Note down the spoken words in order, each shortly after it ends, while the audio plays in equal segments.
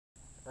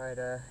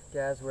Alright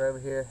guys, we're over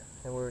here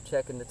and we were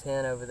checking the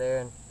tin over there,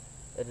 and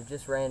it had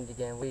just rained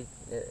again.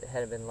 It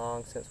hadn't been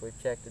long since we've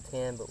checked the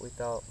tin, but we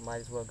thought might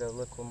as well go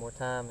look one more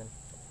time, and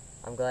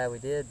I'm glad we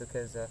did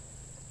because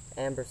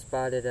Amber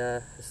spotted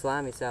a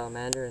slimy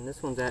salamander, and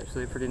this one's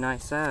actually a pretty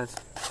nice size.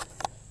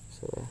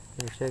 So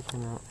here, check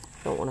him out.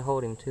 Don't want to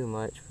hold him too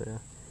much, but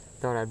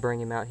thought I'd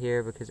bring him out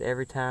here because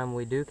every time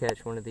we do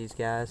catch one of these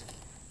guys,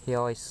 he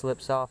always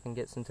slips off and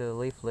gets into the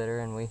leaf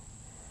litter, and we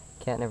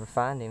can't never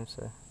find him.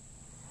 So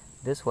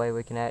this way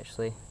we can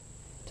actually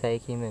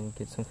take him and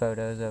get some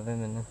photos of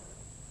him and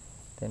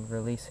then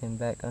release him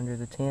back under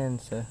the tin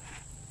so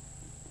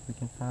we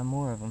can find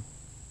more of him.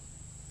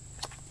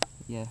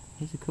 Yeah,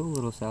 he's a cool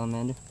little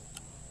salamander.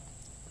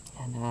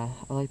 And I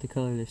like the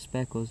color of their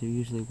speckles. They're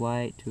usually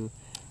white to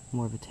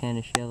more of a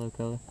tannish yellow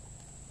color.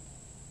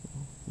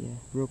 Yeah,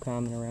 real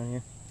common around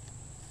here.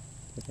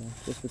 But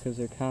just because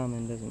they're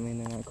common doesn't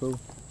mean they're not cool.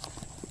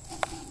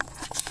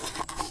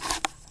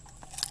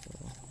 So,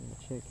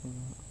 check him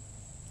out.